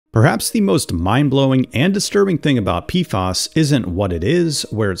Perhaps the most mind-blowing and disturbing thing about PFAS isn't what it is,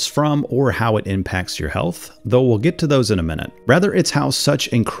 where it's from, or how it impacts your health, though we'll get to those in a minute. Rather, it's how such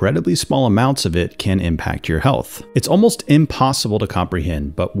incredibly small amounts of it can impact your health. It's almost impossible to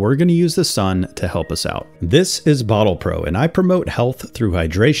comprehend, but we're going to use the sun to help us out. This is Bottle Pro, and I promote health through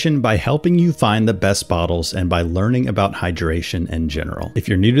hydration by helping you find the best bottles and by learning about hydration in general. If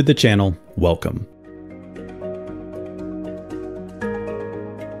you're new to the channel, welcome.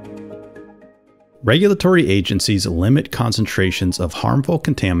 Regulatory agencies limit concentrations of harmful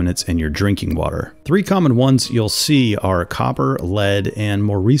contaminants in your drinking water. Three common ones you'll see are copper, lead, and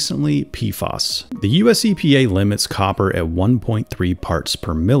more recently, PFAS. The US EPA limits copper at 1.3 parts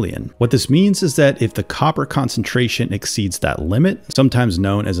per million. What this means is that if the copper concentration exceeds that limit, sometimes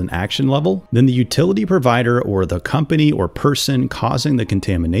known as an action level, then the utility provider or the company or person causing the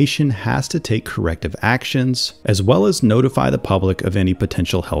contamination has to take corrective actions, as well as notify the public of any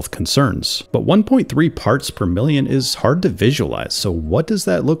potential health concerns. But 1.3 parts per million is hard to visualize, so what does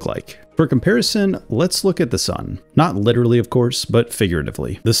that look like? For comparison, let's look at the sun. Not literally, of course, but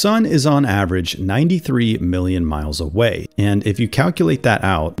figuratively. The sun is on average 93 million miles away, and if you calculate that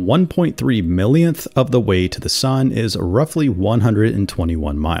out, 1.3 millionth of the way to the sun is roughly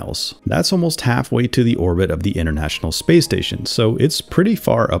 121 miles. That's almost halfway to the orbit of the International Space Station, so it's pretty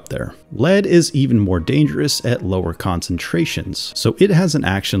far up there. Lead is even more dangerous at lower concentrations, so it has an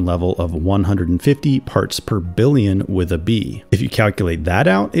action level of 150 parts per billion with a B. If you calculate that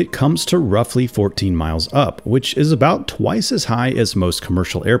out, it comes to roughly 14 miles up, which is about twice as high as most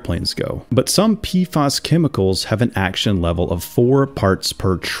commercial airplanes go. But some PFAS chemicals have an action level of 4 parts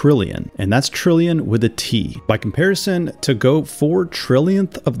per trillion, and that's trillion with a T. By comparison, to go 4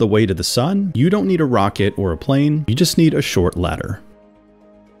 trillionth of the way to the sun, you don't need a rocket or a plane, you just need a short ladder.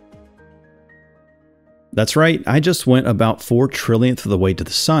 That's right, I just went about 4 trillionth of the way to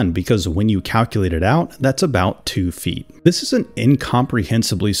the sun because when you calculate it out, that's about 2 feet. This is an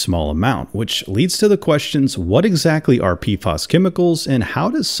incomprehensibly small amount, which leads to the questions, what exactly are PFAS chemicals and how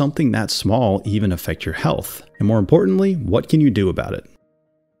does something that small even affect your health? And more importantly, what can you do about it?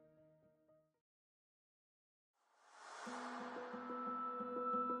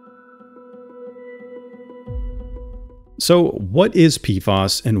 So what is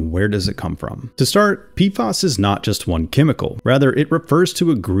PFAS and where does it come from? To start, PFAS is not just one chemical. Rather, it refers to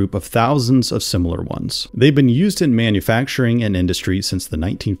a group of thousands of similar ones. They've been used in manufacturing and industry since the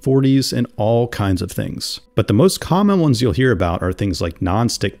 1940s and all kinds of things. But the most common ones you'll hear about are things like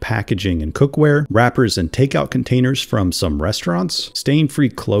non-stick packaging and cookware, wrappers and takeout containers from some restaurants, stain-free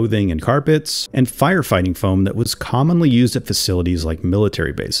clothing and carpets, and firefighting foam that was commonly used at facilities like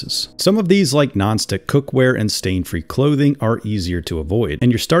military bases. Some of these, like non-stick cookware and stain-free clothing, are easier to avoid,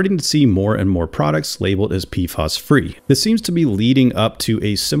 and you're starting to see more and more products labeled as PFAS-free. This seems to be leading up to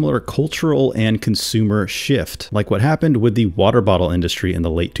a similar cultural and consumer shift, like what happened with the water bottle industry in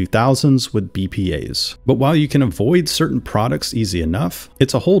the late 2000s with BPAs. But while you can avoid certain products easy enough,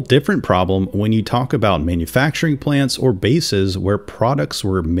 it's a whole different problem when you talk about manufacturing plants or bases where products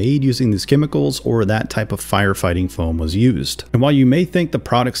were made using these chemicals or that type of firefighting foam was used. And while you may think the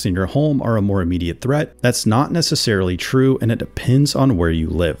products in your home are a more immediate threat, that's not necessarily true, and it depends on where you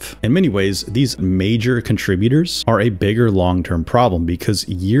live. In many ways, these major contributors are a bigger long-term problem because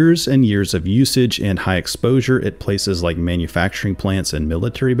years and years of usage and high exposure at places like manufacturing plants and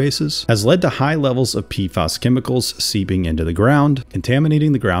military bases has led to high levels of PFAS chemicals seeping into the ground,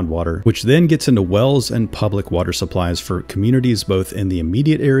 contaminating the groundwater, which then gets into wells and public water supplies for communities both in the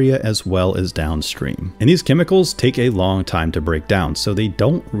immediate area as well as downstream. And these chemicals take a long time to break down, so they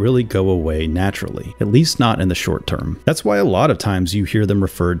don't really go away naturally, at least not in the short term. That's why a lot of times you hear them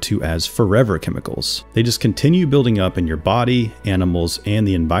referred to as forever chemicals. They just continue building up in your body, animals, and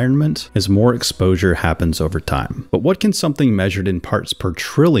the environment as more exposure happens over time. But what can something measured in parts per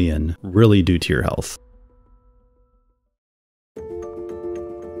trillion really do to your health?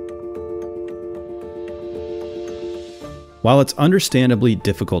 While it's understandably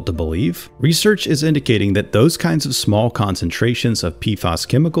difficult to believe, research is indicating that those kinds of small concentrations of PFAS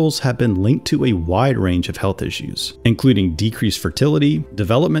chemicals have been linked to a wide range of health issues, including decreased fertility,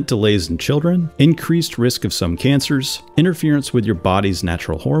 development delays in children, increased risk of some cancers, interference with your body's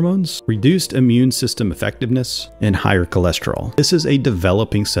natural hormones, reduced immune system effectiveness, and higher cholesterol. This is a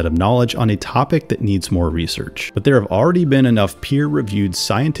developing set of knowledge on a topic that needs more research, but there have already been enough peer-reviewed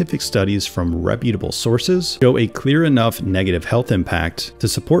scientific studies from reputable sources to show a clear enough negative health impact to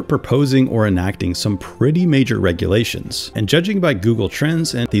support proposing or enacting some pretty major regulations. And judging by Google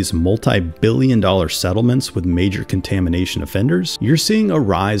Trends and these multi-billion-dollar settlements with major contamination offenders, you're seeing a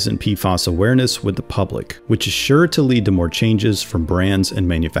rise in PFAS awareness with the public, which is sure to lead to more changes from brands and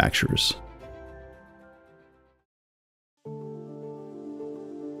manufacturers.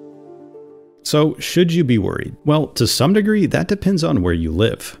 So, should you be worried? Well, to some degree, that depends on where you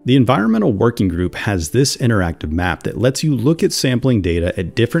live. The Environmental Working Group has this interactive map that lets you look at sampling data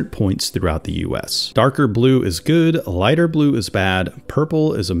at different points throughout the US. Darker blue is good, lighter blue is bad,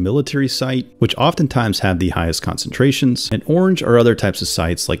 purple is a military site, which oftentimes have the highest concentrations, and orange are other types of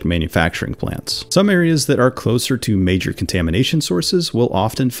sites like manufacturing plants. Some areas that are closer to major contamination sources will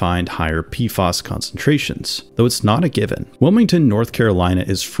often find higher PFAS concentrations, though it's not a given. Wilmington, North Carolina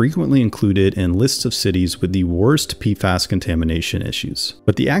is frequently included in lists of cities with the worst PFAS contamination issues.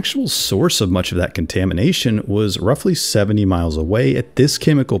 But the actual source of much of that contamination was roughly 70 miles away at this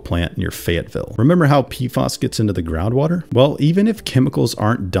chemical plant near Fayetteville. Remember how PFAS gets into the groundwater? Well, even if chemicals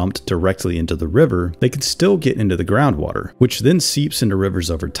aren't dumped directly into the river, they can still get into the groundwater, which then seeps into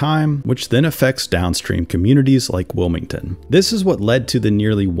rivers over time, which then affects downstream communities like Wilmington. This is what led to the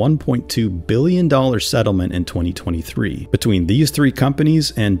nearly $1.2 billion settlement in 2023 between these three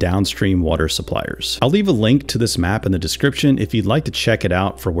companies and downstream water suppliers. I'll leave a link to this map in the description if you'd like to check it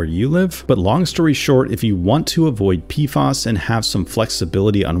out for where you live, but long story short, if you want to avoid PFAS and have some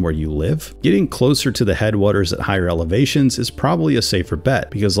flexibility on where you live, getting closer to the headwaters at higher elevations is probably a safer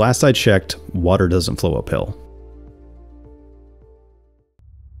bet, because last I checked, water doesn't flow uphill.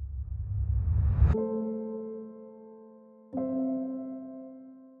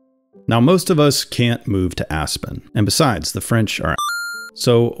 Now, most of us can't move to Aspen, and besides, the French are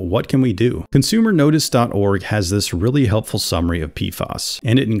So what can we do? ConsumerNotice.org has this really helpful summary of PFAS,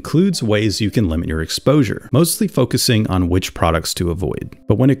 and it includes ways you can limit your exposure, mostly focusing on which products to avoid.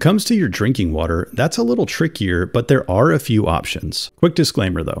 But when it comes to your drinking water, that's a little trickier, but there are a few options. Quick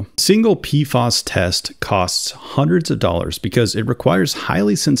disclaimer though, single PFAS test costs hundreds of dollars because it requires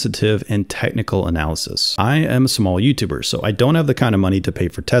highly sensitive and technical analysis. I am a small YouTuber, so I don't have the kind of money to pay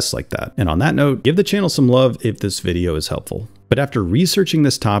for tests like that. And on that note, give the channel some love if this video is helpful. But after researching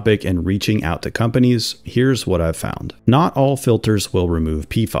this topic and reaching out to companies, here's what I've found. Not all filters will remove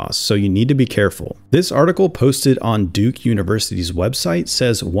PFAS, so you need to be careful. This article posted on Duke University's website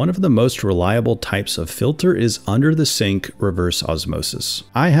says one of the most reliable types of filter is under the sink reverse osmosis.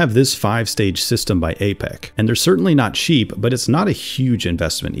 I have this 5-stage system by APEC, and they're certainly not cheap, but it's not a huge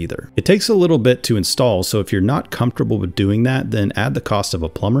investment either. It takes a little bit to install, so if you're not comfortable with doing that, then add the cost of a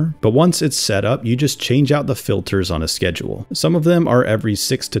plumber. But once it's set up, you just change out the filters on a schedule. Some of them are every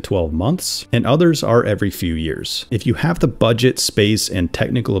 6 to 12 months, and others are every few years. If you have the budget, space, and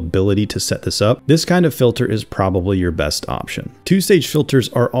technical ability to set this up, this kind of filter is probably your best option. 2-stage filters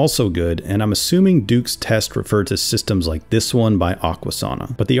are also good, and I'm assuming Duke's test referred to systems like this one by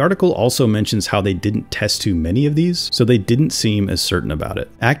Aquasana. But the article also mentions how they didn't test too many of these, so they didn't seem as certain about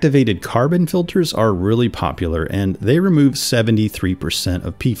it. Activated carbon filters are really popular, and they remove 73%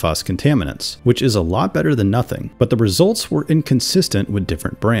 of PFAS contaminants, which is a lot better than nothing. But the results were inconsistent with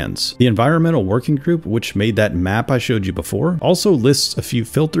different brands. The Environmental Working Group, which made that map I showed you before, also lists a few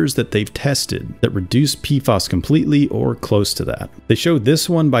filters that they've tested that reduce PFAS completely or close to that. They show this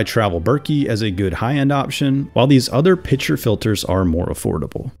one by Travel Berkey as a good high-end option, while these other pitcher filters are more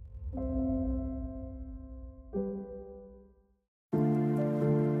affordable.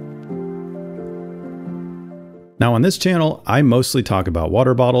 Now on this channel, I mostly talk about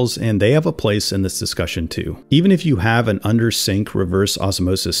water bottles, and they have a place in this discussion too. Even if you have an under-sink reverse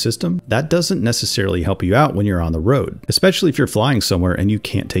osmosis system, that doesn't necessarily help you out when you're on the road, especially if you're flying somewhere and you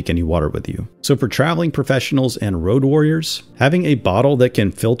can't take any water with you. So for traveling professionals and road warriors, having a bottle that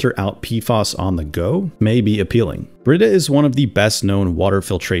can filter out PFAS on the go may be appealing. Brita is one of the best known water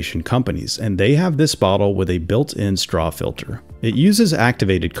filtration companies, and they have this bottle with a built-in straw filter. It uses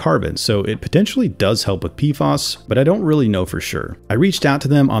activated carbon, so it potentially does help with PFAS, but I don't really know for sure. I reached out to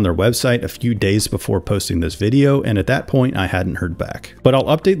them on their website a few days before posting this video, and at that point I hadn't heard back. But I'll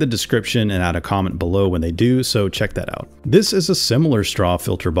update the description and add a comment below when they do, so check that out. This is a similar straw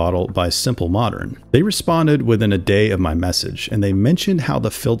filter bottle by Simple Modern. They responded within a day of my message, and they mentioned how the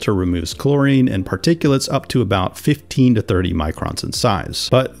filter removes chlorine and particulates up to about 15 to 30 microns in size.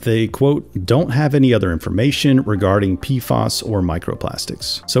 But they, quote, don't have any other information regarding PFAS or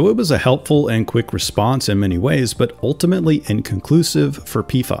microplastics. So it was a helpful and quick response in many ways, but ultimately inconclusive for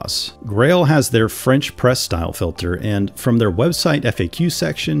PFAS. Grail has their French press style filter, and from their website FAQ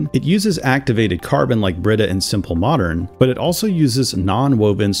section, it uses activated carbon like Brita and Simple Modern, but it also uses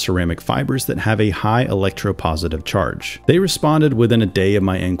non-woven ceramic fibers that have a high electropositive charge. They responded within a day of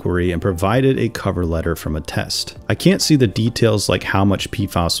my inquiry and provided a cover letter from a test. I can't see the details like how much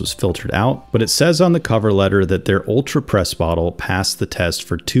PFAS was filtered out, but it says on the cover letter that their Ultra Press bottle passed the test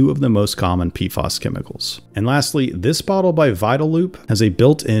for 2 of the most common PFAS chemicals. And lastly, this bottle by Vitaloop has a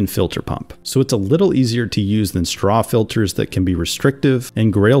built-in filter pump, so it's a little easier to use than straw filters that can be restrictive,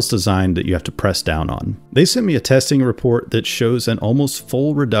 and Grail's design that you have to press down on. They sent me a testing report that shows an almost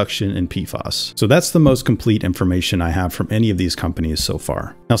full reduction in PFAS, so that's the most complete information I have from any of these companies so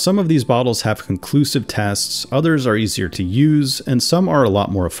far. Now, some of these bottles have conclusive tests, others are easier to use, and some are a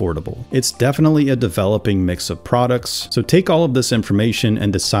lot more affordable. It's definitely a developing mix of products, so take all of this information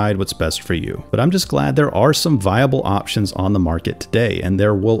and decide what's best for you. But I'm just glad there are some viable options on the market today, and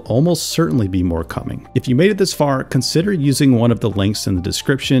there will almost certainly be more coming. If you made it this far, consider using one of the links in the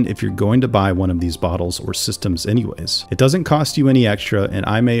description if you're going to buy one of these bottles or systems anyways. It doesn't cost you any extra, and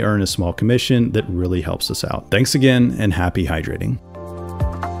I may earn a small commission that really helps us out. Thanks again, and happy hydrating.